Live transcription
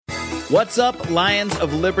What's up, Lions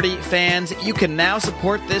of Liberty fans? You can now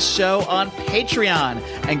support this show on Patreon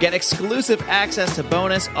and get exclusive access to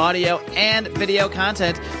bonus audio and video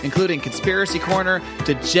content, including Conspiracy Corner,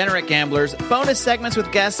 Degenerate Gamblers, bonus segments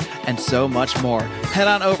with guests, and so much more. Head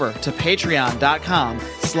on over to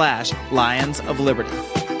patreon.com/Lions of Liberty.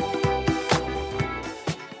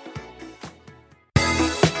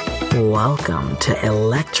 Welcome to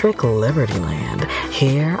Electric Liberty Land,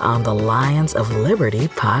 here on the Lions of Liberty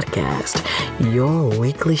podcast, your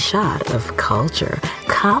weekly shot of culture,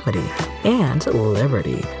 comedy, and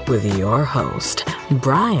liberty with your host,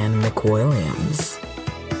 Brian McWilliams.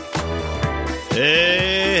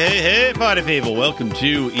 Hey, party people. Welcome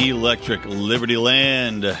to Electric Liberty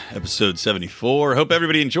Land, episode 74. Hope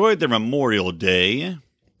everybody enjoyed their Memorial Day.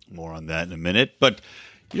 More on that in a minute, but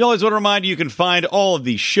you always want to remind you can find all of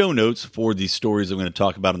the show notes for these stories I'm going to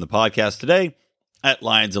talk about on the podcast today at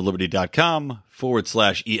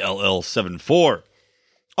lionsofliberty.com/ELL74.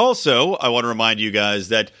 Also, I want to remind you guys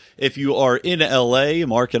that if you are in LA,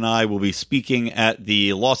 Mark and I will be speaking at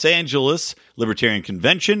the Los Angeles Libertarian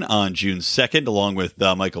Convention on June 2nd, along with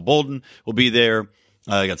Michael Bolden. We'll be there.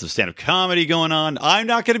 I got some stand-up comedy going on. I'm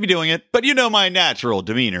not going to be doing it, but you know my natural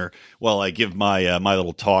demeanor while I give my my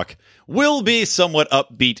little talk will be somewhat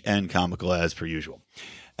upbeat and comical as per usual,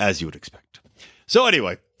 as you would expect. So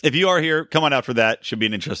anyway, if you are here, come on out for that. Should be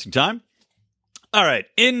an interesting time. All right,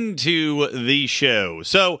 into the show.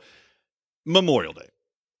 So, Memorial Day.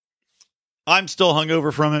 I'm still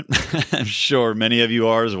hungover from it. I'm sure many of you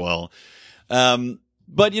are as well.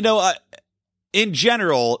 But, you know, in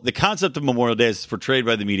general, the concept of Memorial Day is portrayed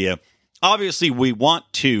by the media. Obviously, we want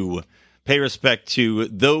to pay respect to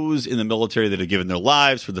those in the military that have given their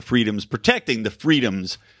lives for the freedoms, protecting the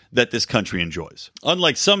freedoms that this country enjoys.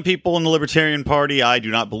 Unlike some people in the Libertarian Party, I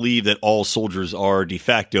do not believe that all soldiers are de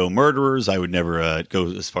facto murderers. I would never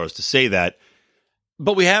go as far as to say that.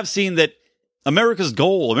 But we have seen that America's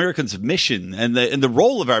goal, America's mission, and the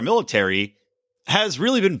role of our military has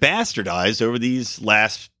really been bastardized over these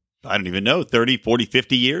last, I don't even know, 30, 40,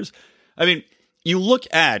 50 years. I mean, you look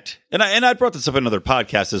at, and I brought this up in another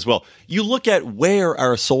podcast as well, you look at where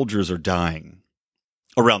our soldiers are dying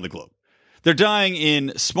around the globe. They're dying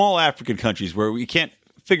in small African countries where we can't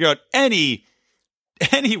figure out any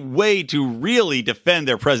way to really defend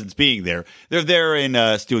their presence being there. They're there in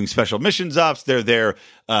doing special missions ops. They're there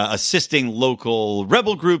assisting local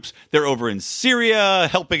rebel groups. They're over in Syria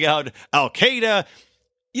helping out Al-Qaeda.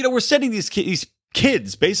 You know, we're sending these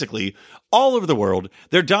kids basically all over the world.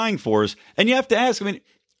 They're dying for us. And you have to ask, I mean,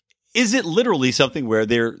 is it literally something where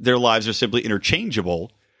their lives are simply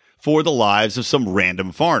interchangeable for the lives of some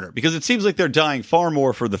random foreigner? Because it seems like they're dying far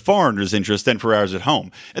more for the foreigner's interest than for ours at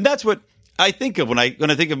home. And that's what I think of when I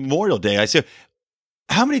think of Memorial Day. I say,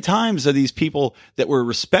 how many times are these people that we're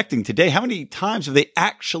respecting today, how many times have they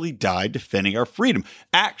actually died defending our freedom,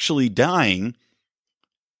 actually dying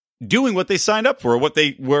doing what they signed up for, or what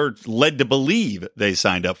they were led to believe they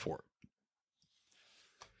signed up for?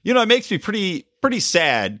 You know, it makes me pretty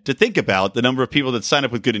sad to think about the number of people that sign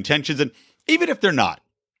up with good intentions. And even if they're not,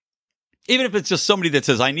 even if it's just somebody that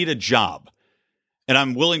says, I need a job and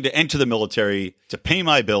I'm willing to enter the military to pay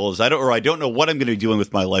my bills, I don't know what I'm going to be doing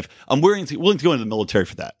with my life, I'm willing to go into the military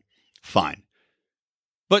for that. Fine.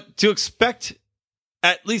 But to expect,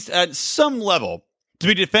 at least at some level, to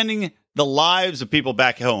be defending the lives of people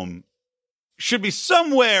back home should be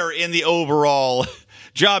somewhere in the overall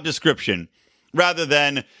job description, rather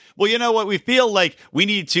than, well, you know what, we feel like we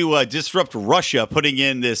need to disrupt Russia putting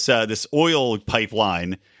in this oil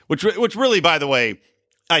pipeline, which really, by the way,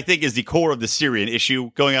 I think is the core of the Syrian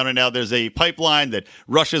issue going on right now. There's a pipeline that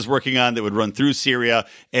Russia's working on that would run through Syria,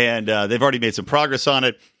 and they've already made some progress on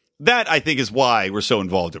it. That, I think, is why we're so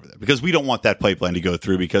involved over there, because we don't want that pipeline to go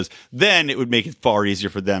through, because then it would make it far easier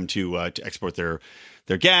for them to export their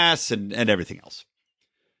gas and everything else.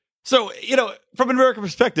 So, you know, from an American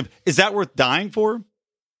perspective, is that worth dying for?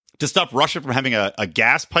 To stop Russia from having a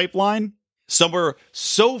gas pipeline somewhere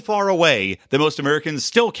so far away that most Americans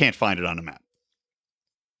still can't find it on a map?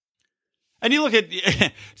 And you look at,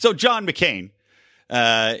 so John McCain,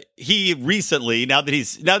 he recently, now that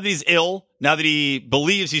he's ill, now that he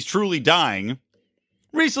believes he's truly dying,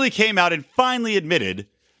 recently came out and finally admitted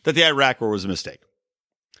that the Iraq War was a mistake.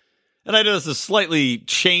 And I know this is slightly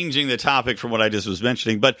changing the topic from what I just was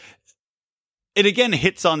mentioning, but it again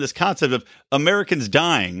hits on this concept of Americans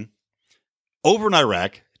dying over in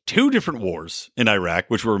Iraq, two different wars in Iraq,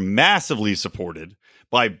 which were massively supported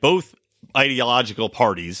by both ideological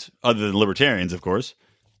parties, other than libertarians, of course.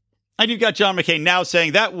 And you've got John McCain now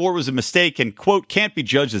saying that war was a mistake and, quote, can't be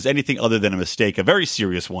judged as anything other than a mistake, a very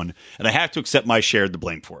serious one, and I have to accept my share of the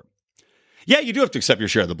blame for it. Yeah, you do have to accept your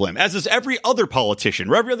share of the blame, as is every other politician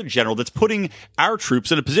or every other general that's putting our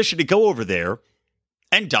troops in a position to go over there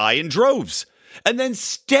and die in droves, and then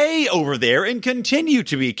stay over there and continue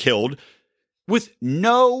to be killed with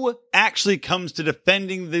no actually comes to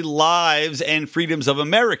defending the lives and freedoms of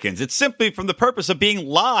Americans. It's simply from the purpose of being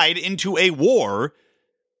lied into a war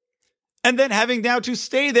and then having now to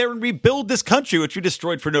stay there and rebuild this country, which we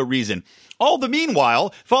destroyed for no reason. All the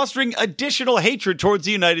meanwhile, fostering additional hatred towards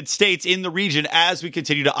the United States in the region as we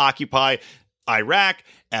continue to occupy Iraq,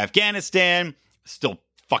 Afghanistan, still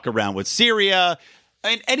fuck around with Syria,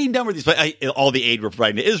 and any number of these, all the aid we're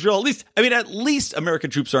providing to Israel. At least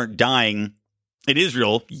American troops aren't dying in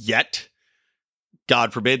Israel yet.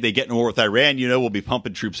 God forbid they get in a war with Iran. We'll be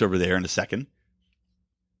pumping troops over there in a second.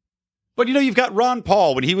 But you've got Ron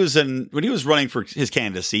Paul when he was running for his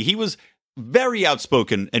candidacy. He was very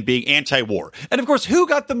outspoken and being anti-war. And of course, who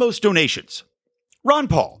got the most donations? Ron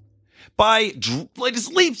Paul, by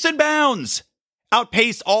just leaps and bounds,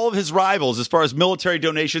 outpaced all of his rivals as far as military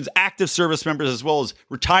donations, active service members as well as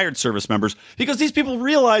retired service members, because these people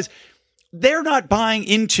realize they're not buying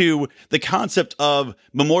into the concept of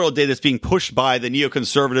Memorial Day that's being pushed by the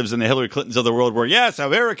neoconservatives and the Hillary Clintons of the world, where, yes,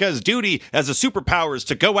 America's duty as a superpower is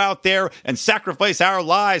to go out there and sacrifice our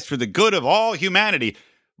lives for the good of all humanity.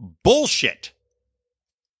 Bullshit.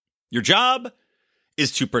 Your job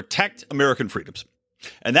is to protect American freedoms.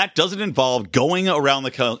 And that doesn't involve going around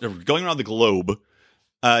the globe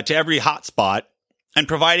to every hotspot and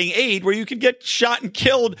providing aid where you could get shot and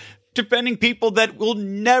killed defending people that will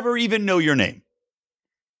never even know your name.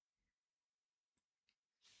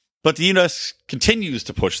 But the U.S. continues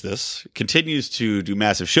to push this, continues to do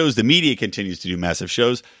massive shows. The media continues to do massive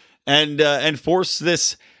shows and force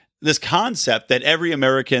this concept that every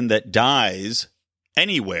American that dies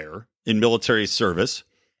anywhere in military service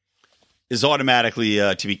is automatically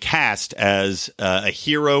to be cast as a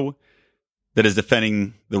hero that is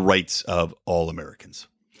defending the rights of all Americans.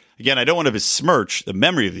 Again, I don't want to besmirch the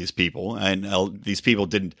memory of these people, and these people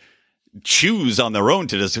didn't choose on their own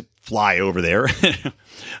to just fly over there. I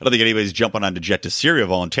don't think anybody's jumping onto jet to Syria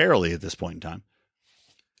voluntarily at this point in time.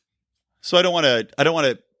 So I don't want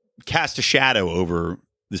to cast a shadow over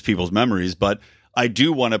these people's memories, but I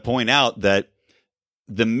do want to point out that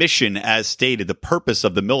the mission, as stated, the purpose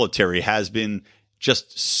of the military has been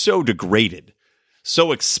just so degraded,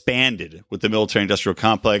 so expanded with the military-industrial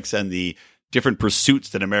complex and the different pursuits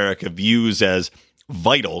that America views as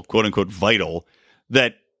vital, quote unquote, vital,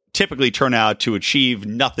 that typically turn out to achieve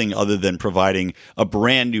nothing other than providing a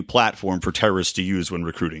brand new platform for terrorists to use when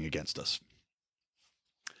recruiting against us.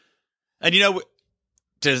 And,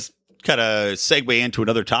 to kind of segue into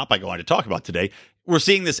another topic I wanted to talk about today, we're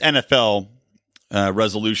seeing this NFL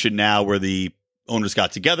resolution now where the owners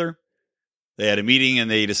got together. They had a meeting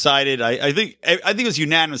and they decided, I think it was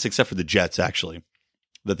unanimous except for the Jets, actually,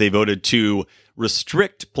 that they voted to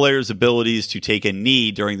restrict players' abilities to take a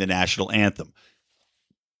knee during the national anthem.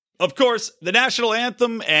 Of course, the national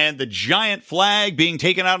anthem and the giant flag being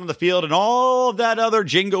taken out on the field and all of that other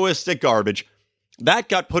jingoistic garbage, that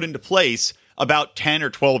got put into place about 10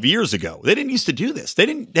 or 12 years ago. They didn't used to do this.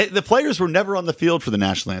 The players were never on the field for the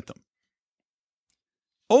national anthem.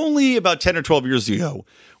 Only about 10 or 12 years ago,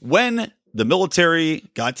 when the military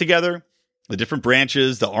got together, the different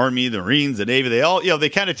branches, the Army, the Marines, the Navy, they all, they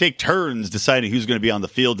kind of take turns deciding who's going to be on the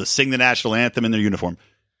field to sing the national anthem in their uniform.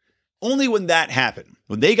 Only when that happened,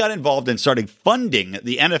 when they got involved and started funding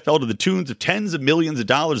the NFL to the tunes of tens of millions of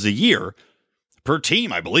dollars a year per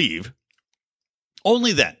team, I believe,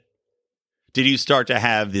 only then did you start to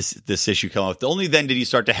have this issue come up. Only then did you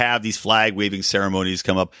start to have these flag waving ceremonies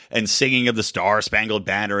come up and singing of the Star Spangled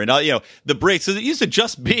Banner and the breaks. So it used to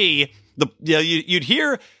just be you'd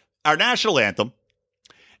hear our national anthem,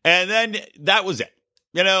 and then that was it.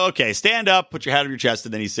 Okay, stand up, put your hat on your chest,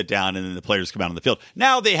 and then you sit down, and then the players come out on the field.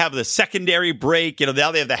 Now they have the secondary break.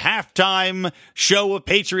 Now they have the halftime show of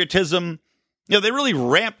patriotism. They really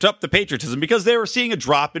ramped up the patriotism because they were seeing a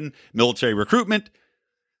drop in military recruitment.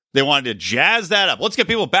 They wanted to jazz that up. Let's get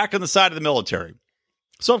people back on the side of the military.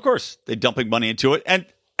 So, of course, they're dumping money into it. And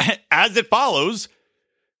as it follows,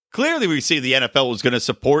 clearly we see the NFL was going to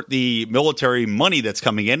support the military money that's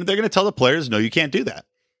coming in. And they're going to tell the players, no, you can't do that.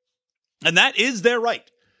 And that is their right.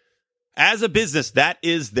 As a business, that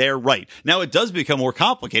is their right. Now, it does become more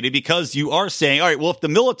complicated because you are saying, all right, well, if the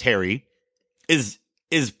military is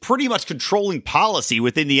pretty much controlling policy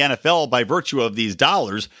within the NFL by virtue of these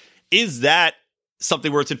dollars, is that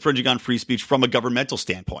something where it's infringing on free speech from a governmental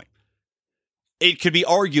standpoint? It could be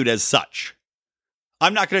argued as such.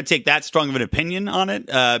 I'm not going to take that strong of an opinion on it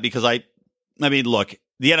because I mean, look,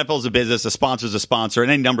 the NFL is a business, a sponsor is a sponsor,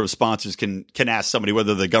 and any number of sponsors can ask somebody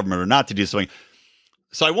whether the government or not to do something.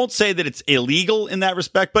 So I won't say that it's illegal in that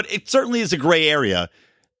respect, but it certainly is a gray area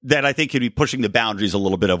that I think could be pushing the boundaries a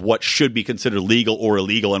little bit of what should be considered legal or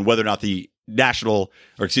illegal, and whether or not the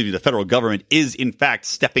the federal government is in fact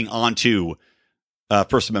stepping onto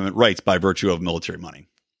First Amendment rights by virtue of military money.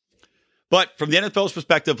 But from the NFL's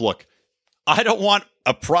perspective, look, I don't want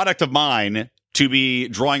a product of mine to be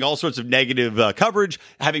drawing all sorts of negative coverage,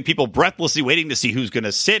 having people breathlessly waiting to see who's going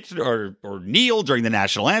to sit or kneel during the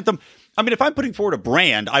national anthem. I mean, if I'm putting forward a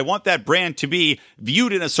brand, I want that brand to be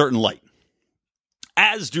viewed in a certain light,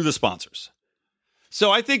 as do the sponsors. So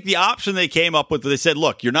I think the option they came up with, they said,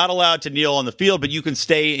 look, you're not allowed to kneel on the field, but you can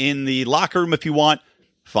stay in the locker room if you want.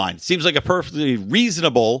 Fine. Seems like a perfectly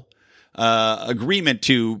reasonable agreement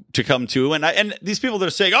to come to. And these people that are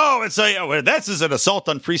saying, this is an assault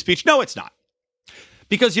on free speech. No, it's not.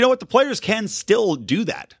 Because you know what? The players can still do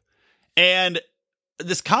that. And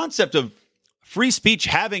this concept of free speech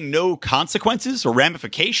having no consequences or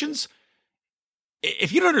ramifications,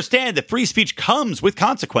 if you don't understand that free speech comes with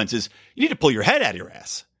consequences, you need to pull your head out of your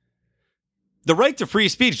ass. The right to free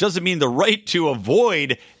speech doesn't mean the right to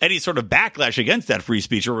avoid any sort of backlash against that free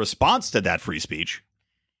speech or response to that free speech.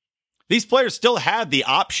 These players still have the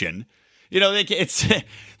option.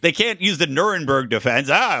 They can't use the Nuremberg defense.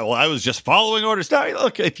 I was just following orders. No,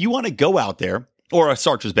 look, if you want to go out there, or a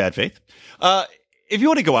Sartre's bad faith, if you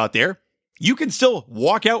want to go out there, you can still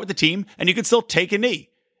walk out with the team and you can still take a knee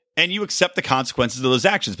and you accept the consequences of those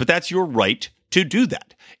actions. But that's your right to do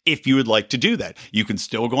that. If you would like to do that, you can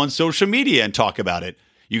still go on social media and talk about it.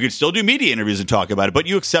 You can still do media interviews and talk about it, but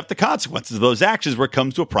you accept the consequences of those actions where it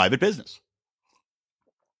comes to a private business.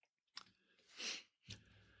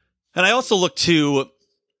 And I also look to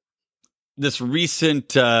this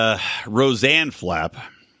recent Roseanne flap.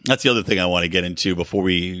 That's the other thing I want to get into before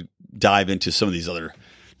we dive into some of these other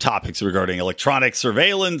topics regarding electronic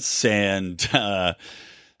surveillance and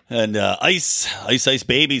ice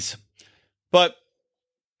babies. But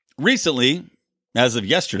recently, as of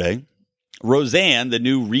yesterday, Roseanne, the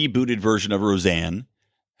new rebooted version of Roseanne,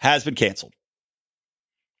 has been canceled.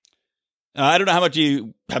 I don't know how much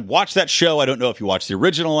you have watched that show. I don't know if you watched the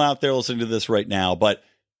original out there listening to this right now, but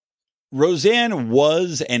Roseanne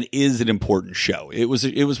was and is an important show. It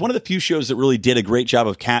was one of the few shows that really did a great job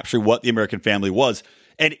of capturing what the American family was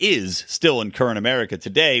and is still in current America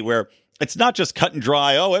today, where it's not just cut and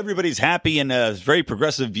dry, everybody's happy and very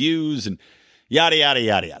progressive views and yada, yada,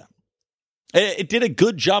 yada, yada. It did a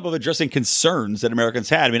good job of addressing concerns that Americans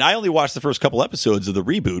had. I mean, I only watched the first couple episodes of the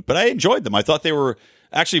reboot, but I enjoyed them. I thought they were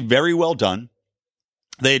actually very well done.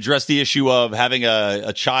 They addressed the issue of having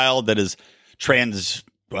a child that is trans.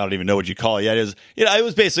 I don't even know what you call it yet. It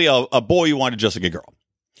was basically a boy you wanted just like a girl.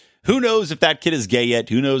 Who knows if that kid is gay yet?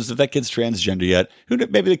 Who knows if that kid's transgender yet?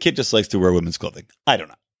 Maybe the kid just likes to wear women's clothing. I don't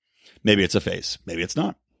know. Maybe it's a phase. Maybe it's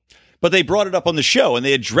not. But they brought it up on the show and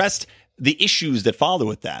they addressed the issues that follow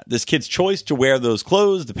with that. This kid's choice to wear those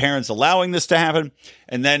clothes, the parents allowing this to happen,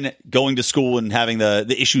 and then going to school and having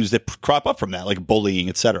the issues that crop up from that, like bullying,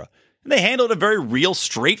 etc. And they handled it in a very real,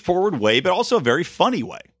 straightforward way, but also a very funny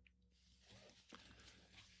way.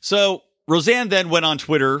 So Roseanne then went on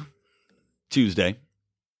Twitter Tuesday,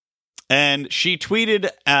 and she tweeted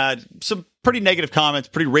some pretty negative comments,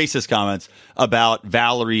 pretty racist comments about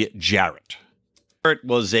Valerie Jarrett. Jarrett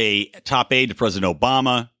was a top aide to President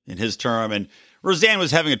Obama in his term, and Roseanne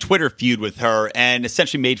was having a Twitter feud with her and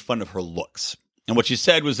essentially made fun of her looks. And what she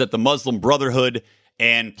said was that the Muslim Brotherhood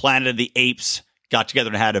and Planet of the Apes got together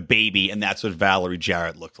and had a baby, and that's what Valerie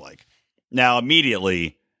Jarrett looked like. Now,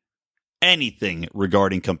 immediately, anything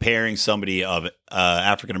regarding comparing somebody of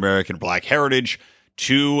African-American Black heritage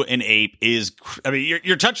to an ape is,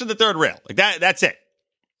 you're touching the third rail. Like that's it.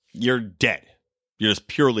 You're dead. You're just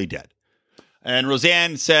purely dead. And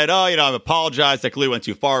Roseanne said, I've apologized. That clearly went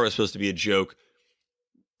too far. It was supposed to be a joke.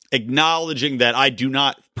 Acknowledging that I do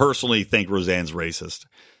not personally think Roseanne's racist.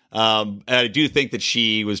 And I do think that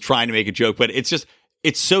she was trying to make a joke, but it's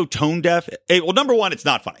so tone deaf. Well, number one, it's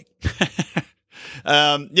not funny.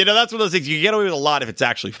 That's one of those things. You get away with a lot if it's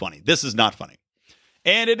actually funny. This is not funny.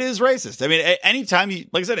 And it is racist. I mean, anytime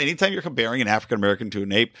you're comparing an African-American to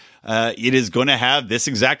an ape, it is going to have this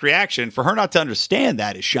exact reaction. For her not to understand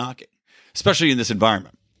that is shocking, especially in this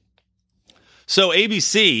environment. So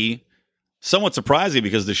ABC, somewhat surprising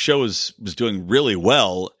because the show was doing really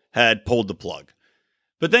well, had pulled the plug.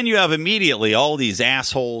 But then you have immediately all these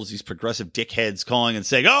assholes, these progressive dickheads calling and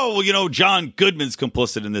saying, John Goodman's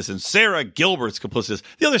complicit in this and Sarah Gilbert's complicit in this,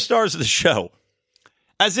 the other stars of the show,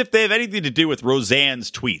 as if they have anything to do with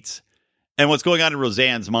Roseanne's tweets. and what's going on in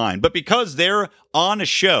Roseanne's mind. But because they're on a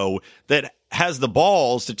show that has the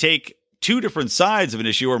balls to take two different sides of an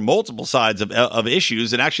issue or multiple sides of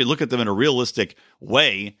issues and actually look at them in a realistic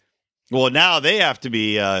way, well, now they have to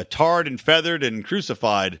be tarred and feathered and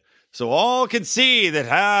crucified so all can see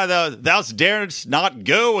that thou darest not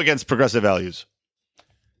go against progressive values.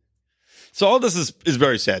 So all this is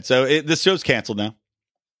very sad. So this show's canceled now.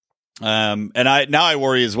 And I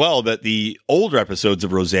worry as well that the older episodes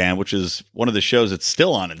of Roseanne, which is one of the shows that's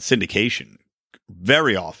still on in syndication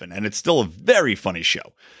very often, and it's still a very funny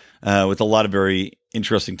show with a lot of very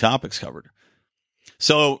interesting topics covered.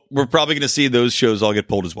 So we're probably going to see those shows all get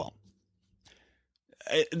pulled as well.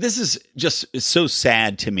 This is just so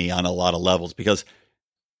sad to me on a lot of levels because,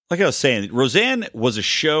 like I was saying, Roseanne was a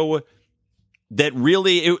show that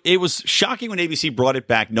really, it was shocking when ABC brought it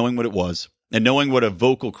back, knowing what it was and knowing what a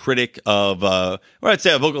vocal critic of, or I'd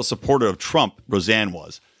say a vocal supporter of Trump Roseanne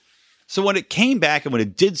was. So when it came back and when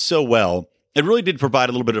it did so well, it really did provide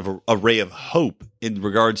a little bit of a ray of hope in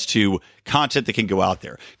regards to content that can go out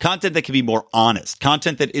there, content that can be more honest,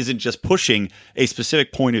 content that isn't just pushing a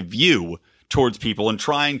specific point of view towards people and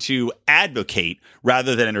trying to advocate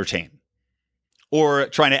rather than entertain, or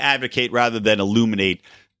trying to advocate rather than illuminate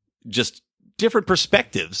just different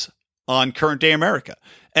perspectives on current day America.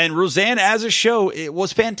 And Roseanne as a show, it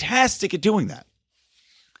was fantastic at doing that.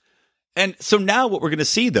 And so now what we're going to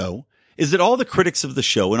see, though, is that all the critics of the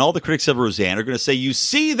show and all the critics of Roseanne are going to say, you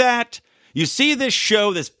see that? You see this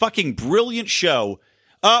show, this fucking brilliant show?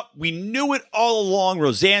 We knew it all along.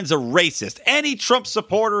 Roseanne's a racist. Any Trump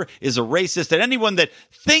supporter is a racist. And anyone that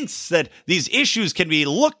thinks that these issues can be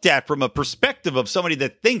looked at from a perspective of somebody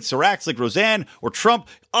that thinks or acts like Roseanne or Trump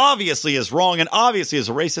obviously is wrong and obviously is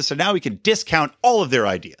a racist. And now we can discount all of their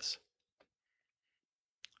ideas.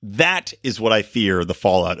 That is what I fear the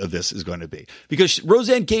fallout of this is going to be. Because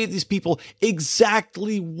Roseanne gave these people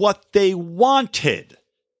exactly what they wanted.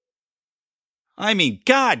 I mean,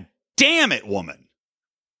 God damn it, woman.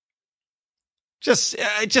 You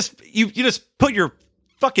just put your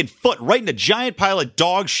fucking foot right in a giant pile of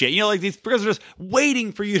dog shit. You know, like these prisoners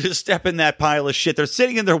waiting for you to step in that pile of shit. They're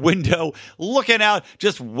sitting in their window, looking out,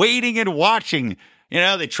 just waiting and watching. You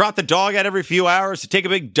know, they trot the dog out every few hours to take a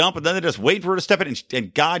big dump, and then they just wait for her to step in,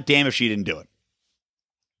 and God damn if she didn't do it.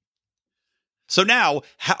 So now,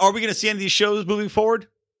 are we going to see any of these shows moving forward?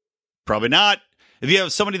 Probably not. If you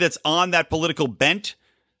have somebody that's on that political bent,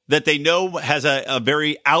 that they know has a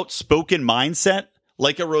very outspoken mindset,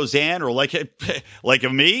 like a Roseanne or like a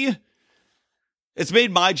me, it's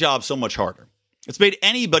made my job so much harder. It's made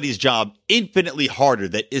anybody's job infinitely harder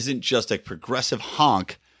that isn't just a progressive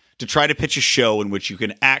honk to try to pitch a show in which you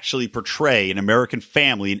can actually portray an American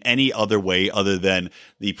family in any other way other than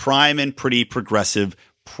the prime and pretty progressive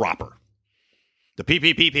proper. The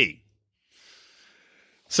PPPP.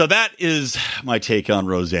 So that is my take on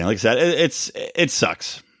Roseanne. Like I said, it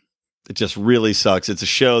sucks. It just really sucks. It's a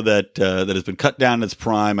show that has been cut down in its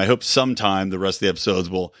prime. I hope sometime the rest of the episodes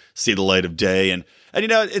will see the light of day. And you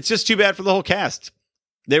know, it's just too bad for the whole cast.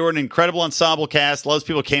 They were an incredible ensemble cast. A lot of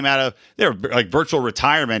people came out of their like virtual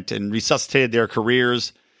retirement and resuscitated their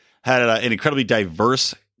careers. Had an incredibly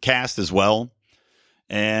diverse cast as well.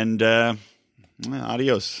 And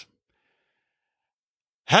adios.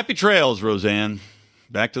 Happy trails, Roseanne.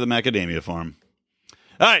 Back to the macadamia farm.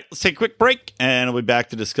 All right, let's take a quick break, and we'll be back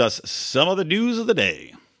to discuss some of the news of the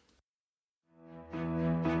day.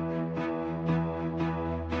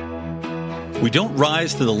 We don't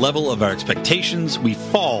rise to the level of our expectations, we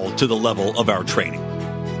fall to the level of our training.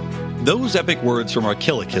 Those epic words from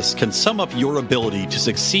Archilochus can sum up your ability to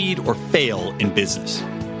succeed or fail in business.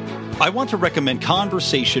 I want to recommend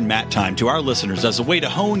Conversation Mat Time to our listeners as a way to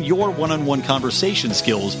hone your one-on-one conversation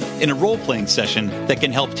skills in a role-playing session that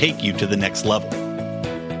can help take you to the next level.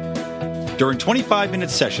 During 25-minute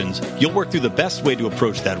sessions, you'll work through the best way to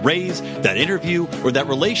approach that raise, that interview, or that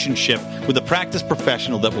relationship with a practiced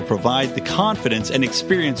professional that will provide the confidence and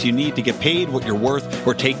experience you need to get paid what you're worth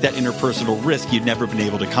or take that interpersonal risk you've never been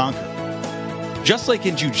able to conquer. Just like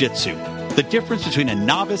in jiu-jitsu, the difference between a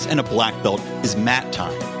novice and a black belt is mat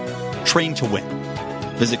time. Train to win.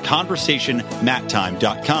 Visit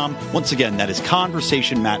conversationmattime.com. Once again, that is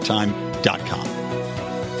conversationmattime.com.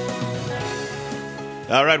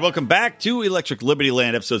 All right, welcome back to Electric Liberty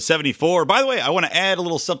Land, episode 74. By the way, I want to add a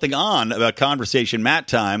little something on about Conversation Mat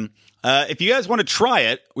Time. If you guys want to try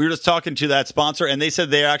it, we were just talking to that sponsor, and they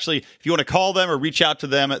said they actually, if you want to call them or reach out to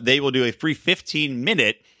them, they will do a free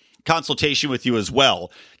 15-minute consultation with you as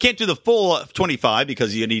well. Can't do the full 25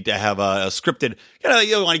 because you need to have a scripted,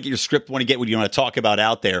 you want to get your script, want to get what you want to talk about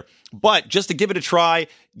out there. But just to give it a try,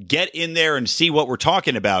 get in there and see what we're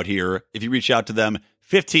talking about here. If you reach out to them,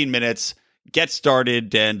 15 minutes, get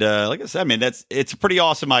started. And like I said, it's a pretty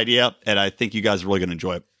awesome idea. And I think you guys are really going to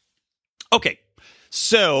enjoy it. Okay,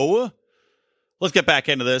 so let's get back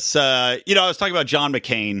into this. I was talking about John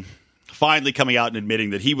McCain finally coming out and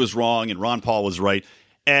admitting that he was wrong and Ron Paul was right.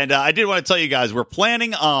 And I did want to tell you guys, we're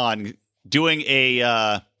planning on doing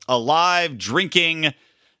a live drinking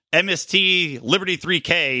MST Liberty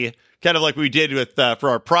 3K, kind of like we did with for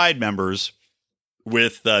our Pride members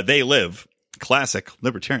with They Live,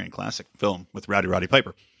 libertarian classic film with Roddy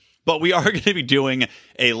Piper. But we are going to be doing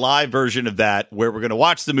a live version of that where we're going to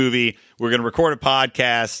watch the movie. We're going to record a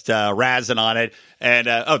podcast, razzing on it. And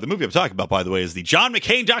the movie I'm talking about, by the way, is the John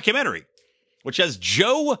McCain documentary, which has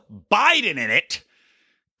Joe Biden in it,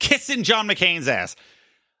 kissing John McCain's ass.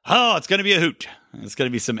 Oh, it's going to be a hoot. It's going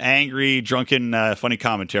to be some angry, drunken, funny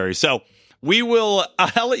commentary. So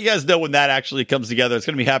I'll let you guys know when that actually comes together. It's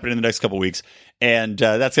going to be happening in the next couple of weeks. And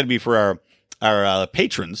that's going to be for our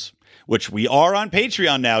patrons, which we are on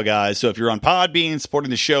Patreon now, guys. So if you're on Podbean supporting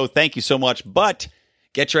the show, thank you so much. But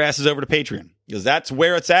get your asses over to Patreon because that's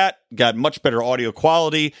where it's at. Got much better audio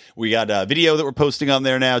quality. We got a video that we're posting on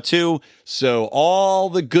there now, too. So all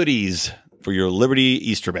the goodies for your Liberty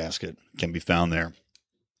Easter basket can be found there.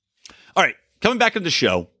 All right, coming back to the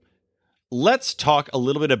show, let's talk a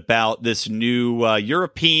little bit about this new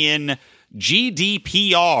European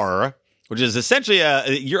GDPR, which is essentially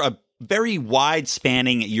a very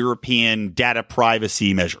wide-spanning European data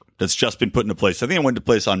privacy measure that's just been put into place. I think it went into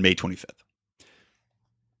place on May 25th.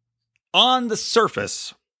 On the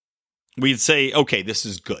surface, we'd say, okay, this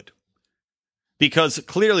is good. Because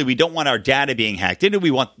clearly we don't want our data being hacked into. We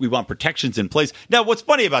want protections in place. Now, what's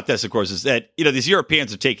funny about this, of course, is that these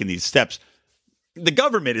Europeans are taking these steps. The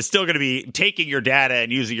government is still going to be taking your data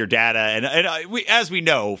and using your data. And as we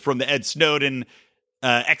know from the Ed Snowden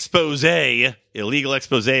illegal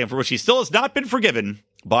expose, and for which he still has not been forgiven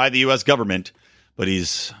by the U.S. government, but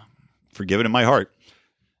he's forgiven in my heart,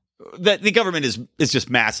 that the government is just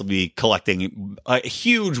massively collecting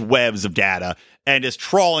huge webs of data and is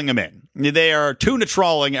trawling them in. They are tuna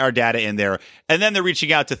trawling our data in there, and then they're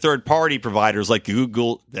reaching out to third-party providers like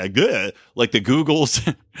Google, like the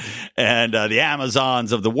Googles and the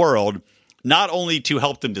Amazons of the world, not only to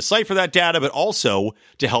help them decipher that data, but also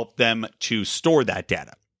to help them to store that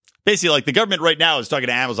data. Basically, like the government right now is talking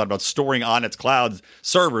to Amazon about storing on its cloud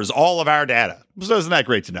servers all of our data. So isn't that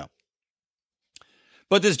great to know?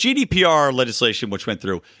 But this GDPR legislation, which went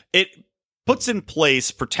through, it puts in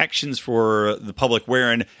place protections for the public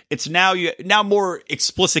wherein it's now more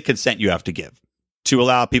explicit consent you have to give to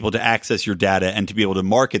allow people to access your data and to be able to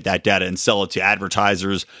market that data and sell it to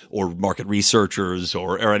advertisers or market researchers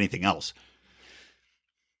or anything else.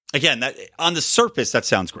 Again, that on the surface, that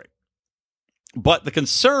sounds great. But the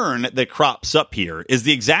concern that crops up here is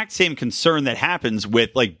the exact same concern that happens with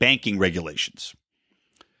like banking regulations.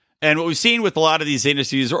 And what we've seen with a lot of these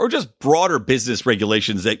industries or just broader business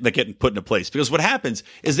regulations that get put into place, because what happens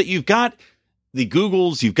is that you've got the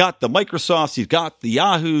Googles, you've got the Microsofts, you've got the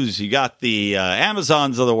Yahoos, you've got the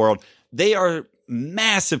Amazons of the world. They are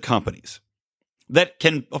massive companies that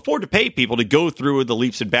can afford to pay people to go through the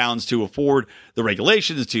leaps and bounds to afford the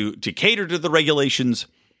regulations, to cater to the regulations,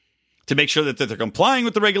 to make sure that they're complying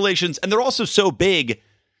with the regulations. And they're also so big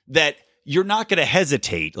that you're not going to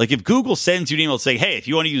hesitate. Like if Google sends you an email saying, hey, if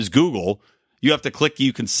you want to use Google, you have to click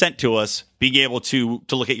you consent to us being able to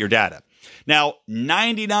look at your data. Now,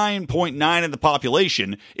 99.9% of the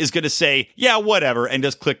population is going to say, yeah, whatever, and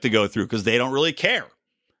just click to go through because they don't really care.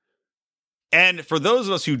 And for those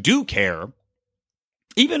of us who do care,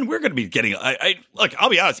 even we're going to be getting, I'll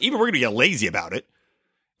be honest, even we're going to get lazy about it.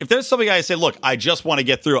 If there's something I say, look, I just want to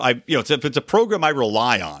get through, if it's a program I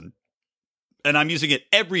rely on and I'm using it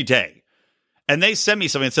every day, and they send me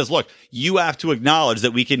something that says, look, you have to acknowledge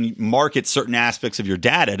that we can market certain aspects of your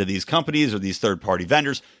data to these companies or these third-party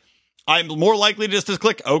vendors, I'm more likely just to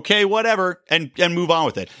click, okay, whatever, and move on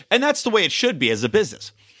with it. And that's the way it should be as a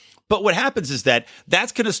business. But what happens is that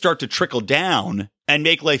that's going to start to trickle down and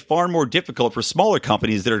make life far more difficult for smaller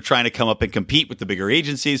companies that are trying to come up and compete with the bigger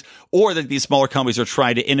agencies, or that these smaller companies are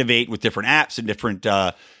trying to innovate with different apps and different,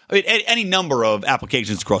 any number of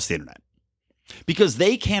applications across the internet. Because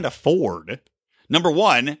they can't afford, number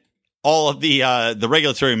one, all of the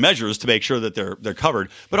regulatory measures to make sure that they're covered,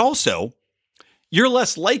 but also you're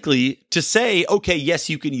less likely to say, okay, yes,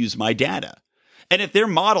 you can use my data. And if their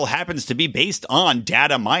model happens to be based on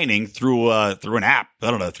data mining through an app,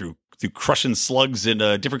 I don't know, through through crushing slugs and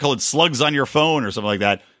different colored slugs on your phone or something like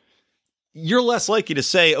that, you're less likely to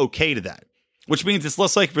say okay to that, which means it's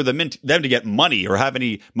less likely for them to get money or have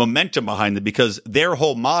any momentum behind them because their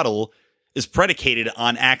whole model is predicated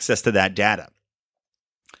on access to that data.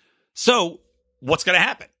 So what's going to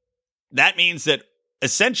happen? That means that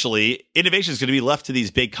essentially innovation is going to be left to these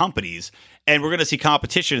big companies, and we're going to see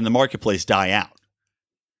competition in the marketplace die out.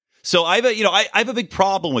 So I have a big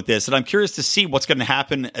problem with this, and I'm curious to see what's going to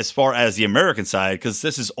happen as far as the American side, because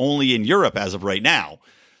this is only in Europe as of right now.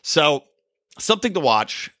 So something to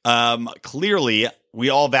watch. Clearly, we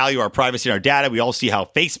all value our privacy and our data. We all see how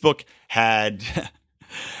Facebook had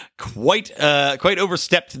quite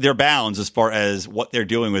overstepped their bounds as far as what they're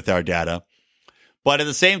doing with our data. But at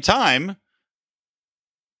the same time,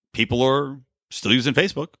 people are still using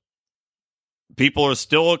Facebook. People are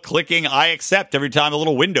still clicking I accept every time a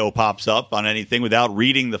little window pops up on anything without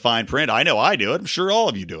reading the fine print. I know I do it. I'm sure all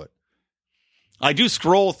of you do it. I do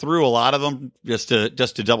scroll through a lot of them just to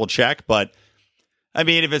double check. But I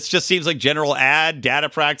mean, if it just seems like general ad, data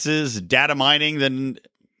practices, data mining, then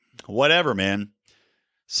whatever, man.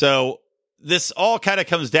 So this all kind of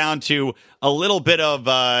comes down to a little bit of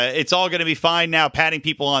it's all going to be fine now, patting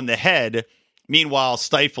people on the head, meanwhile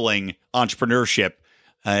stifling entrepreneurship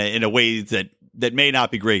in a way that may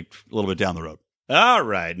not be great a little bit down the road. All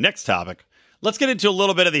right, next topic. Let's get into a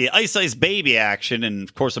little bit of the Ice Ice Baby action. And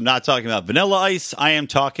of course, I'm not talking about Vanilla Ice. I am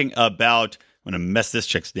talking about, I'm going to mess this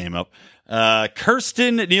chick's name up,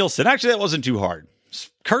 Kirstjen Nielsen. Actually, that wasn't too hard.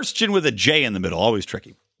 Kirstjen with a J in the middle, always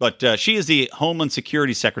tricky. But she is the Homeland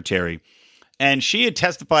Security Secretary. And she had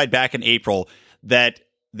testified back in April that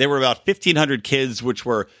there were about 1,500 kids, which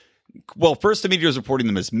were, well, first the media was reporting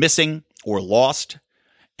them as missing or lost.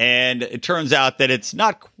 And it turns out that it's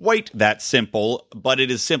not quite that simple, but it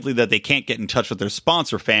is simply that they can't get in touch with their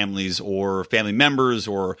sponsor families or family members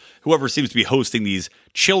or whoever seems to be hosting these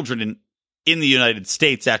children in the United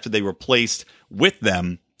States after they were placed with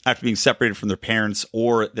them after being separated from their parents,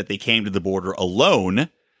 or that they came to the border alone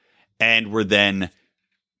and were then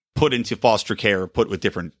put into foster care, put with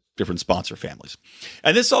different sponsor families.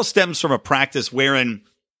 And this all stems from a practice wherein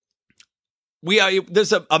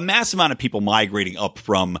there's a mass amount of people migrating up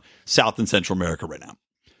from South and Central America right now.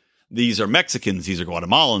 These are Mexicans, these are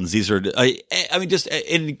Guatemalans, these are, just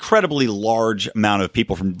an incredibly large amount of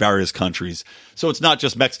people from various countries. So it's not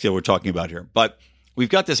just Mexico we're talking about here, but we've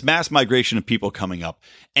got this mass migration of people coming up.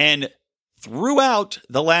 And throughout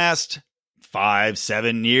the last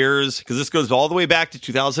 5-7 years, because this goes all the way back to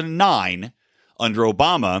 2009 under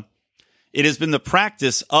Obama, it has been the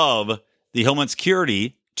practice of the Homeland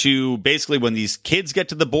Security to basically, when these kids get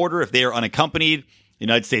to the border, if they are unaccompanied, the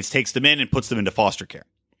United States takes them in and puts them into foster care.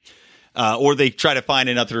 Or they try to find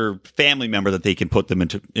another family member that they can put them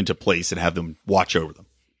into place and have them watch over them.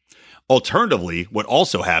 Alternatively, what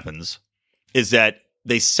also happens is that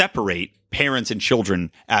they separate parents and children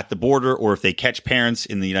at the border, or if they catch parents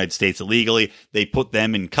in the United States illegally, they put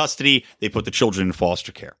them in custody, they put the children in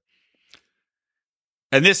foster care.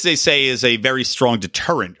 And this, they say, is a very strong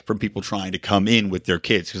deterrent from people trying to come in with their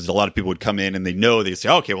kids, because a lot of people would come in and they say,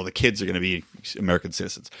 okay, well, the kids are going to be American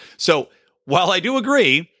citizens. So while I do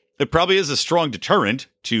agree, it probably is a strong deterrent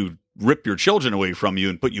to rip your children away from you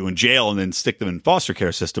and put you in jail and then stick them in foster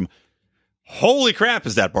care system. Holy crap,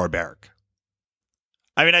 is that barbaric?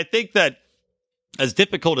 I mean, I think that as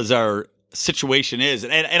difficult as our situation is,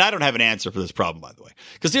 and I don't have an answer for this problem, by the way,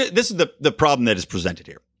 because this is the problem that is presented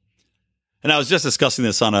here. And I was just discussing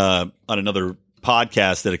this on another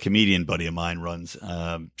podcast that a comedian buddy of mine runs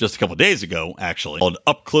just a couple of days ago, actually, called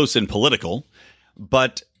Up Close and Political.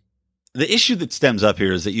 But the issue that stems up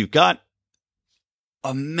here is that you've got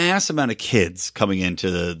a mass amount of kids coming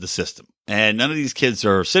into the system, and none of these kids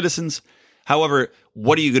are citizens. However,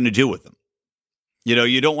 what are you going to do with them? You know,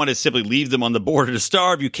 you don't want to simply leave them on the border to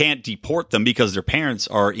starve. You can't deport them because their parents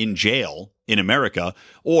are in jail in America.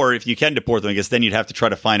 Or if you can deport them, I guess then you'd have to try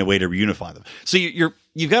to find a way to reunify them. So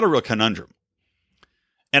you've got a real conundrum.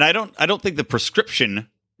 And I don't think the prescription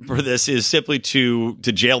for this is simply to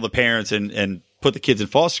jail the parents and put the kids in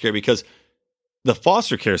foster care, because the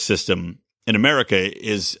foster care system in America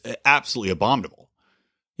is absolutely abominable.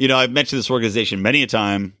 You know, I've mentioned this organization many a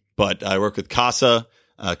time, but I work with CASA,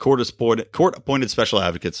 court-appointed special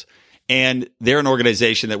advocates, and they're an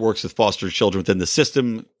organization that works with foster children within the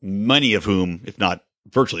system, many of whom, if not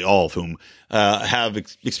virtually all of whom, have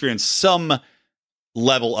experienced some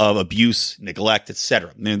level of abuse, neglect,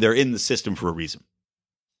 etc. I mean, they're in the system for a reason.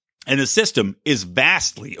 And the system is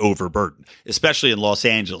vastly overburdened, especially in Los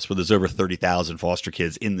Angeles, where there's over 30,000 foster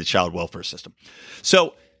kids in the child welfare system.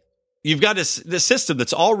 So you've got this system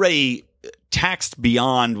that's already taxed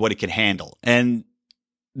beyond what it can handle. And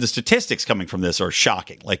the statistics coming from this are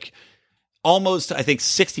shocking. Like almost, I think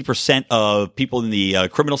 60% of people in the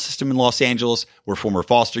criminal system in Los Angeles were former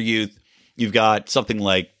foster youth. You've got something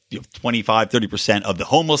like 25, 30% of the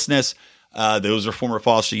homelessness. Those are former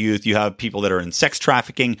foster youth. You have people that are in sex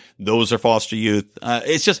trafficking. Those are foster youth.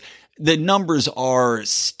 It's just the numbers are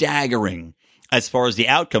staggering as far as the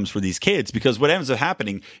outcomes for these kids, because what ends up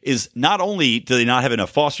happening is not only do they not have enough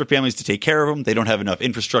foster families to take care of them, they don't have enough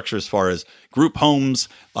infrastructure as far as group homes.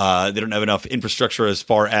 They don't have enough infrastructure as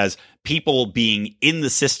far as people being in the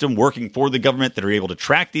system working for the government that are able to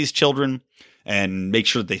track these children and make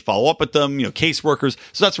sure that they follow up with them, caseworkers.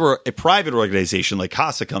 So that's where a private organization like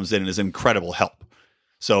CASA comes in and is incredible help.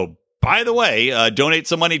 So, by the way, donate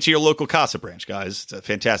some money to your local CASA branch, guys. It's a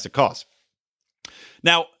fantastic cause.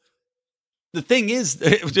 Now, the thing is,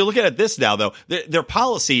 if you're looking at this now, though, their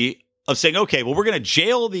policy of saying, okay, well, we're going to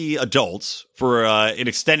jail the adults for an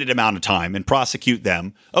extended amount of time and prosecute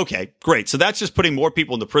them. Okay, great. So that's just putting more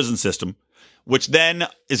people in the prison system, which then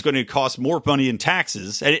is going to cost more money in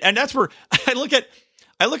taxes. And that's where I look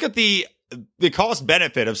at the cost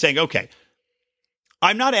benefit of saying, okay,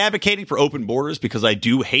 I'm not advocating for open borders because I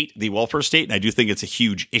do hate the welfare state. And I do think it's a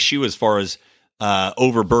huge issue as far as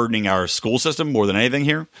overburdening our school system more than anything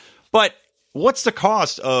here. But what's the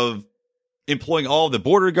cost of employing all the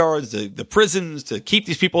border guards, the prisons to keep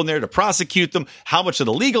these people in there, to prosecute them? How much of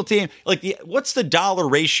the legal team? What's the dollar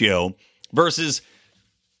ratio versus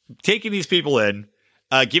taking these people in,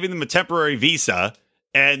 giving them a temporary visa,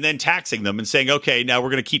 and then taxing them and saying, okay, now we're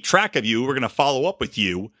going to keep track of you. We're going to follow up with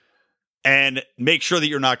you and make sure that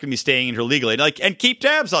you're not going to be staying in here legally, and keep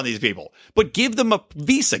tabs on these people, but give them a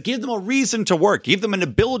visa, give them a reason to work, give them an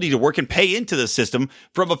ability to work and pay into the system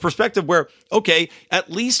from a perspective where, okay,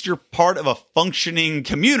 at least you're part of a functioning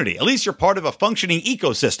community. At least you're part of a functioning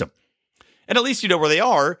ecosystem. And at least you know where they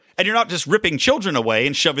are, and you're not just ripping children away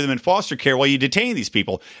and shoving them in foster care while you detain these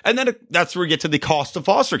people. And then that's where we get to the cost of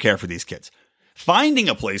foster care for these kids. Finding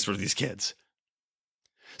a place for these kids.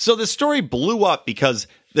 So the story blew up because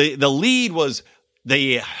the lead was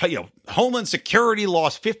Homeland Security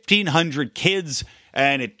lost 1,500 kids,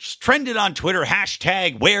 and it trended on Twitter,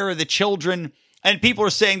 hashtag where are the children? And people are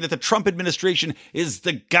saying that the Trump administration is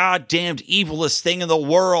the goddamned evilest thing in the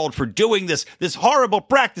world for doing this horrible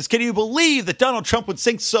practice. Can you believe that Donald Trump would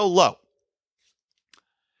sink so low?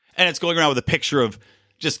 And it's going around with a picture of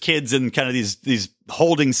just kids in kind of these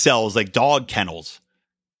holding cells like dog kennels.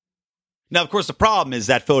 Now, of course, the problem is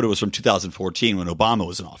that photo was from 2014 when Obama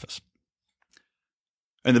was in office.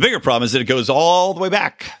 And the bigger problem is that it goes all the way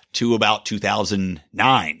back to about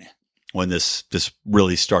 2009 when this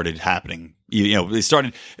really started happening. They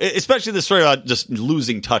started, especially the story about just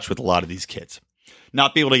losing touch with a lot of these kids.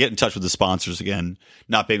 Not being able to get in touch with the sponsors again,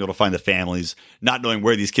 not being able to find the families, not knowing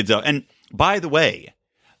where these kids are. And by the way,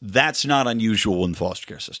 that's not unusual in the foster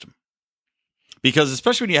care system. Because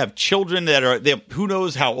especially when you have children who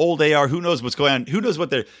knows how old they are, who knows what's going on, who knows what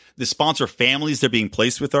the sponsor families they're being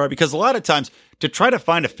placed with are. Because a lot of times to try to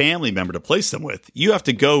find a family member to place them with, you have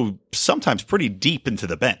to go sometimes pretty deep into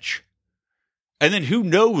the bench. And then who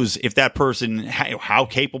knows if that person, how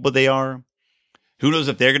capable they are? Who knows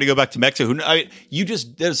if they're going to go back to Mexico?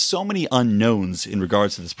 There's so many unknowns in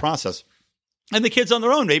regards to this process. And the kids on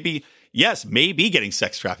their own may be getting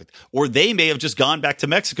sex trafficked, or they may have just gone back to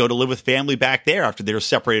Mexico to live with family back there after they were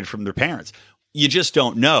separated from their parents. You just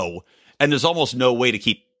don't know. And there's almost no way to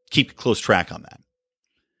keep close track on that.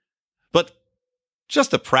 But just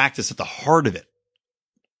the practice at the heart of it,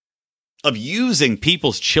 of using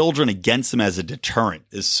people's children against them as a deterrent,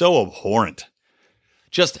 is so abhorrent.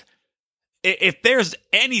 Just, if there's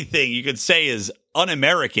anything you could say is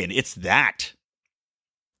un-American, it's that.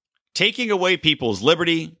 Taking away people's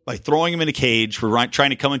liberty by throwing them in a cage for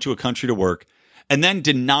trying to come into a country to work, and then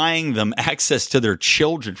denying them access to their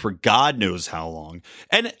children for God knows how long.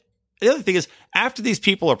 And the other thing is, after these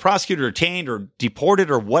people are prosecuted or detained or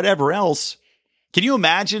deported or whatever else, can you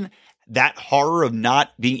imagine that horror of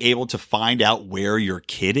not being able to find out where your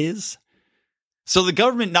kid is? So the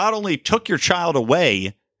government not only took your child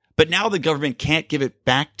away, but now the government can't give it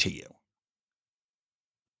back to you.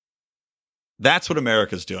 That's what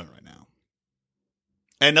America's doing right now.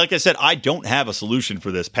 And like I said, I don't have a solution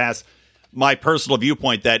for this past my personal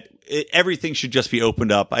viewpoint that everything should just be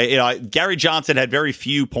opened up. Gary Johnson had very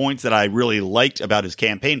few points that I really liked about his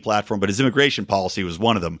campaign platform, but his immigration policy was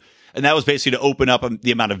one of them. And that was basically to open up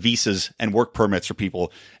the amount of visas and work permits for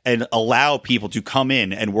people and allow people to come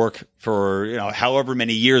in and work for, however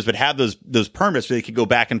many years, but have those permits so they could go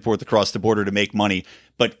back and forth across the border to make money.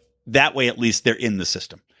 But that way, at least they're in the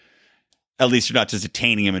system. At least you're not just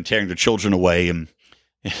detaining them and tearing their children away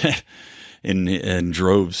in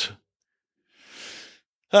droves.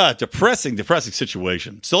 Depressing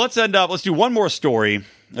situation. So let's do one more story.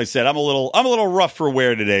 Like I said, I'm a little rough for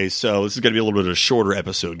wear today, so this is going to be a little bit of a shorter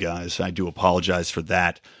episode, guys. I do apologize for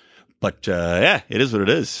that. But yeah, it is what it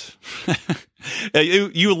is.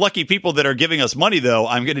 You lucky people that are giving us money, though,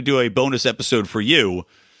 I'm going to do a bonus episode for you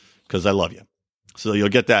because I love you. So you'll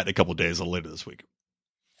get that in a couple of days, a little later this week.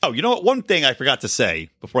 Oh, you know what? One thing I forgot to say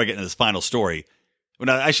before I get into this final story.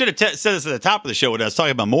 I should have said this at the top of the show when I was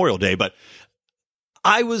talking about Memorial Day, but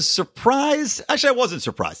I was surprised. Actually, I wasn't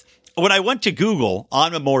surprised. When I went to Google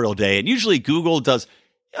on Memorial Day, and usually Google does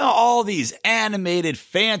all these animated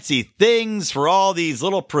fancy things for all these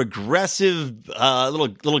little progressive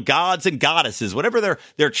little gods and goddesses, whatever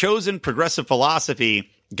their chosen progressive philosophy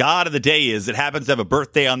god of the day is, that happens to have a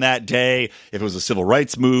birthday on that day. If it was a civil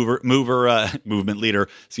rights movement leader,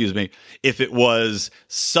 if it was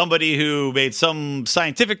somebody who made some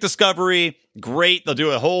scientific discovery, great, they'll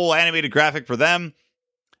do a whole animated graphic for them.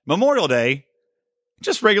 Memorial Day,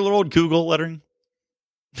 just regular old Google lettering.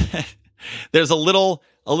 There's a little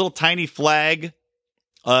tiny flag,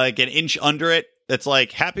 like an inch under it, that's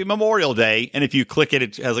like Happy Memorial Day. And if you click it,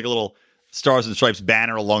 it has like a little Stars and Stripes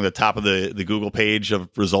banner along the top of the Google page of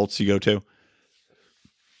results you go to.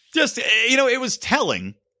 Just, it was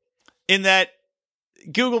telling in that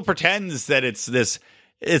Google pretends that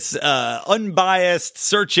it's unbiased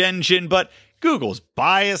search engine, but Google's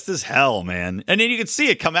biased as hell, man. And then you can see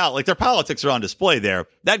it come out, like their politics are on display there.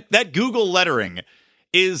 That Google lettering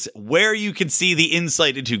is where you can see the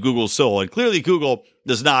insight into Google's soul. And clearly Google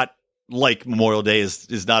does not like Memorial Day,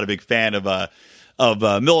 is not a big fan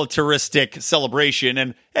of militaristic celebration.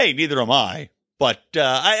 And hey, neither am I. But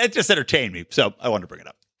it just entertained me, so I wanted to bring it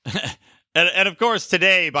up. and of course,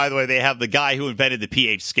 today, by the way, they have the guy who invented the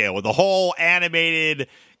pH scale with the whole animated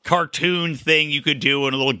cartoon thing you could do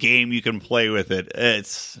in a little game you can play with it.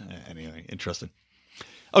 It's anyway interesting.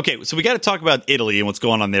 Okay, so we got to talk about Italy and what's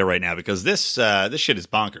going on there right now, because this shit is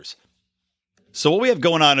bonkers. So what we have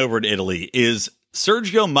going on over in Italy is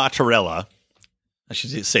Sergio Mattarella. I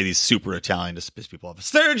should say these super Italian to piss people off.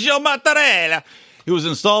 Sergio Mattarella, who was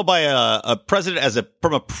installed by a president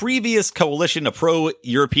from a previous coalition, a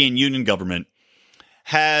pro-European Union government,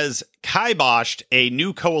 has kiboshed a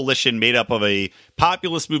new coalition made up of a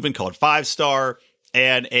populist movement called Five Star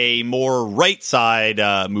and a more right side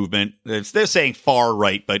movement. They're saying far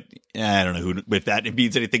right, but I don't know if that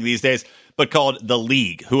means anything these days, but called the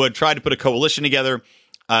League, who had tried to put a coalition together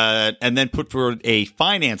and then put forward a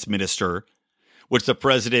finance minister, which the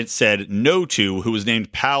president said no to, who was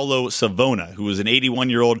named Paolo Savona, who was an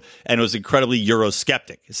 81-year-old and was incredibly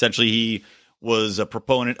Eurosceptic. Essentially, he was a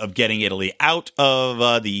proponent of getting Italy out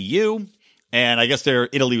of the EU. And I guess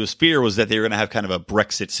Italy's fear was that they were going to have kind of a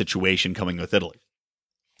Brexit situation coming with Italy.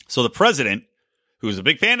 So the president, who is a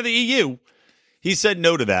big fan of the EU, he said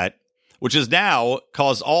no to that, which has now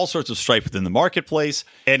caused all sorts of strife within the marketplace,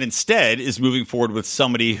 and instead is moving forward with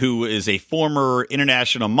somebody who is a former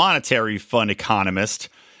International Monetary Fund economist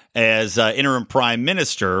as interim prime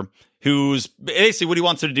minister, who's basically what he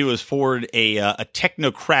wants to do is forward a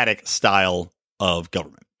technocratic style of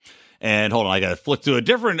government. And hold on, I got to flick to a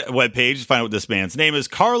different webpage to find out what this man's name is.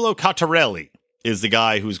 Carlo Cottarelli is the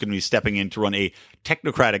guy who's going to be stepping in to run a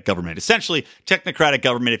technocratic government. Essentially, technocratic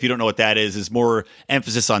government, if you don't know what that is more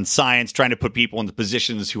emphasis on science, trying to put people into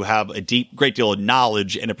positions who have a great deal of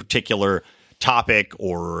knowledge in a particular topic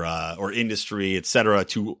or industry, etc.,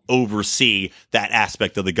 to oversee that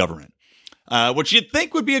aspect of the government. Which you'd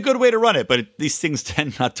think would be a good way to run it, but these things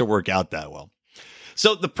tend not to work out that well.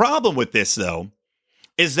 So the problem with this, though,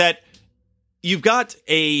 is that you've got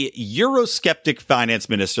a Eurosceptic finance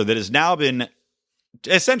minister that has now been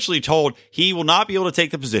essentially told he will not be able to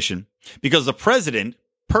take the position because the president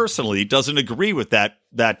personally doesn't agree with that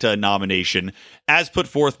nomination as put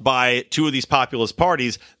forth by two of these populist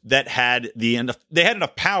parties that had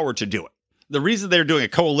enough power to do it. The reason they're doing a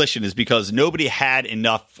coalition is because nobody had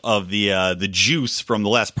enough of the juice from the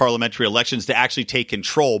last parliamentary elections to actually take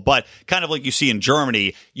control. But kind of like you see in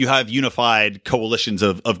Germany, you have unified coalitions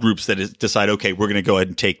of groups that decide, okay, we're going to go ahead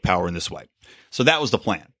and take power in this way. So that was the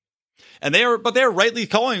plan. And they're rightly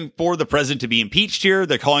calling for the president to be impeached here.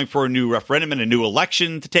 They're calling for a new referendum and a new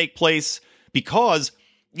election to take place because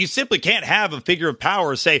you simply can't have a figure of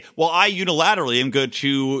power say, well, I unilaterally am going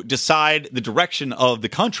to decide the direction of the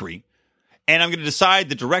country. And I'm going to decide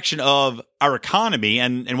the direction of our economy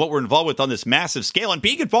and what we're involved with on this massive scale. And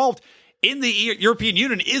being involved in the European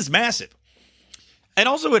Union is massive. And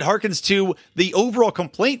also it harkens to the overall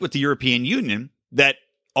complaint with the European Union that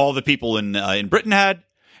all the people in Britain had,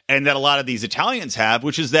 and that a lot of these Italians have,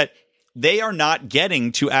 which is that they are not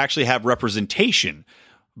getting to actually have representation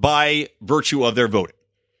by virtue of their voting.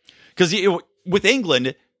 Because with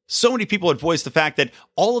England, so many people had voiced the fact that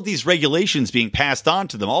all of these regulations being passed on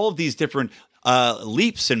to them, all of these different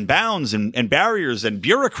leaps and bounds and barriers and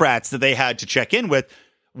bureaucrats that they had to check in with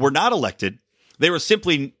were not elected. They were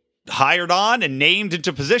simply hired on and named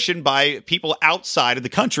into position by people outside of the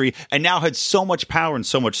country and now had so much power and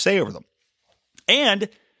so much say over them. And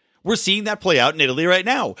we're seeing that play out in Italy right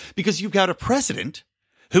now because you've got a president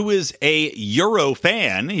who is a Euro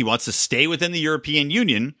fan. He wants to stay within the European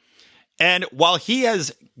Union. And while he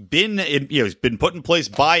has been, he's been put in place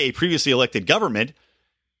by a previously elected government,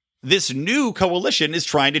 this new coalition is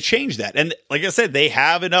trying to change that. And like I said, they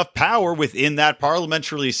have enough power within that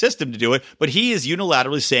parliamentary system to do it, but he is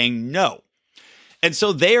unilaterally saying no. And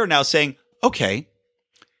so they are now saying, okay,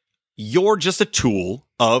 you're just a tool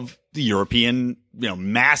of the European,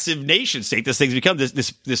 massive nation state. This thing's become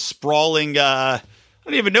this sprawling, I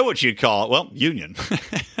don't even know what you'd call it. Well, union,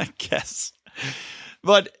 I guess.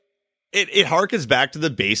 But it harkens back to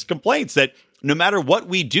the base complaints that no matter what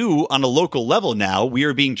we do on a local level now, we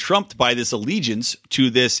are being trumped by this allegiance to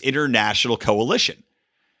this international coalition.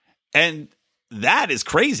 And that is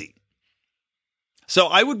crazy. So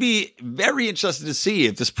I would be very interested to see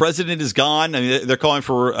if this president is gone. I mean, they're calling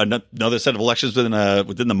for another set of elections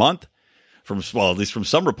within the month, at least from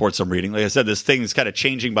some reports I'm reading. Like I said, this thing is kind of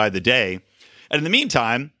changing by the day. And in the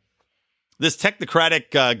meantime, this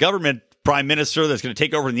technocratic government prime minister that's going to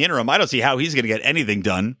take over in the interim, I don't see how he's going to get anything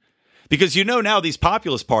done. Because now these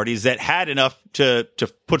populist parties that had enough to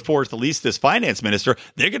put forth at least this finance minister,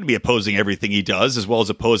 they're going to be opposing everything he does, as well as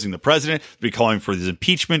opposing the president. They'll be calling for his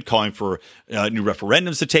impeachment, calling for new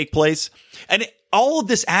referendums to take place. And all of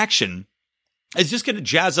this action is just going to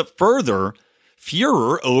jazz up further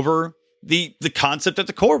furor over the concept at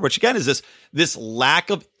the core, which again is this lack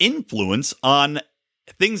of influence on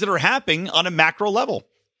things that are happening on a macro level.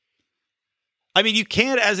 I mean, you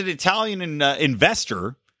can't, as an Italian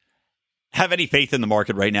investor, have any faith in the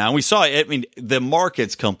market right now. And we saw it. I mean, the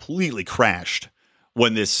markets completely crashed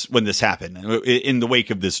when this happened in the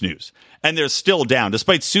wake of this news. And they're still down.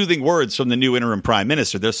 Despite soothing words from the new interim prime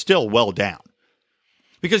minister, they're still well down.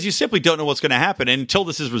 Because you simply don't know what's going to happen. And until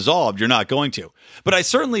this is resolved, you're not going to. But I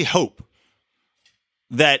certainly hope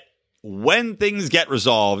that when things get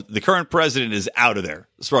resolved, the current president is out of there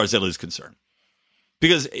as far as Italy is concerned.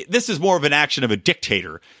 Because this is more of an action of a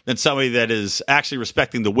dictator than somebody that is actually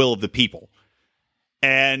respecting the will of the people.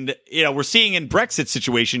 And, we're seeing in Brexit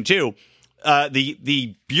situation, too,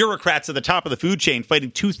 the bureaucrats at the top of the food chain fighting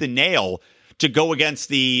tooth and nail to go against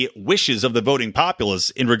the wishes of the voting populace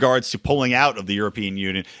in regards to pulling out of the European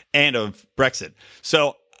Union and of Brexit.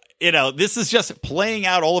 So, this is just playing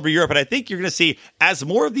out all over Europe. And I think you're going to see, as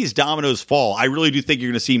more of these dominoes fall, I really do think you're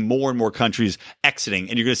going to see more and more countries exiting.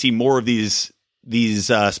 And you're going to see more of these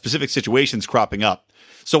specific situations cropping up.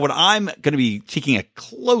 So what I'm going to be taking a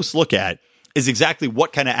close look at is exactly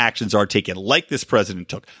what kind of actions are taken, like this president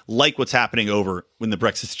took, like what's happening over in the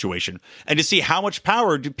Brexit situation, and to see how much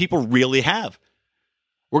power do people really have.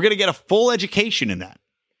 We're going to get a full education in that.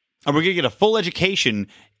 And we're going to get a full education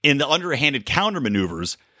in the underhanded counter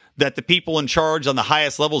maneuvers that the people in charge on the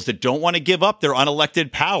highest levels that don't want to give up their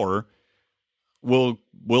unelected power will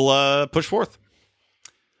push forth.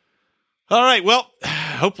 All right, well,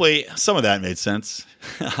 hopefully some of that made sense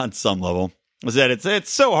on some level. Was that it's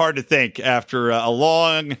so hard to think after a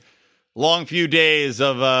long few days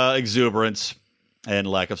of exuberance and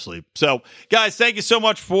lack of sleep. So, guys, thank you so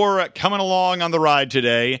much for coming along on the ride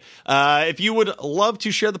today. If you would love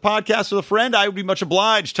to share the podcast with a friend, I would be much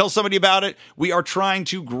obliged. Tell somebody about it. We are trying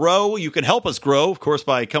to grow. You can help us grow, of course,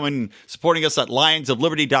 by supporting us at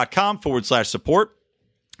lionsofliberty.com/support.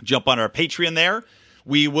 Jump on our Patreon there.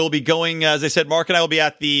 We will be going, as I said, Mark and I will be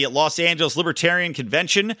at the Los Angeles Libertarian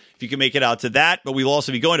Convention, if you can make it out to that. But we will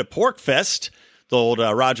also be going to PorcFest, the old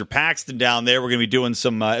Roger Paxton down there. We're going to be doing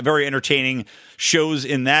some very entertaining shows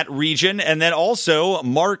in that region. And then also,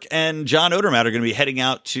 Mark and John Odermatt are going to be heading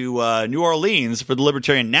out to New Orleans for the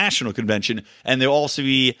Libertarian National Convention. And they'll also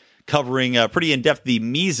be covering pretty in-depth the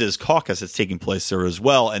Mises Caucus that's taking place there as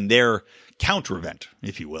well, and their counter-event,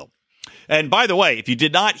 if you will. And by the way, if you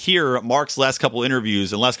did not hear Mark's last couple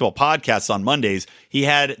interviews and last couple podcasts on Mondays, he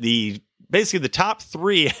had basically the top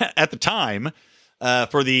three at the time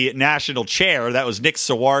for the national chair. That was Nick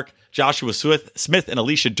Sawark, Joshua Smith, and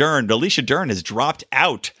Alicia Dern. But Alicia Dern has dropped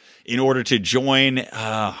out in order to join.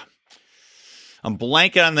 I'm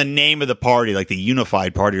blanking on the name of the party, like the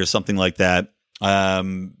Unified Party or something like that.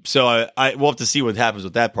 So we'll have to see what happens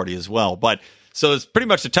with that party as well. But So it's pretty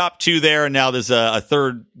much the top two there, and now there's a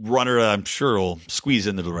third runner I'm sure will squeeze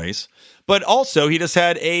into the race. But also, he just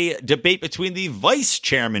had a debate between the vice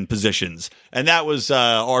chairman positions, and that was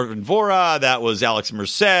Arvin Vohra, that was Alex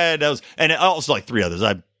Merced, and also like three others.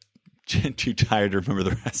 I'm too tired to remember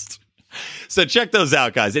the rest. So check those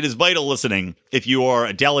out, guys. It is vital listening if you are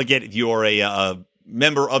a delegate, if you are a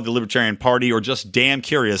member of the Libertarian Party, or just damn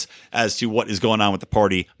curious as to what is going on with the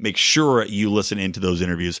party. Make sure you listen into those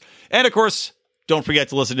interviews. And, of course, don't forget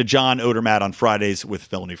to listen to John Odermatt on Fridays with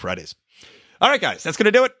Felony Fridays. All right, guys, that's going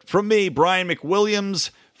to do it from me, Brian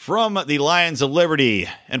McWilliams, from the Lions of Liberty,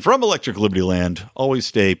 and from Electric Liberty Land. Always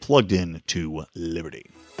stay plugged in to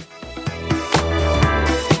Liberty.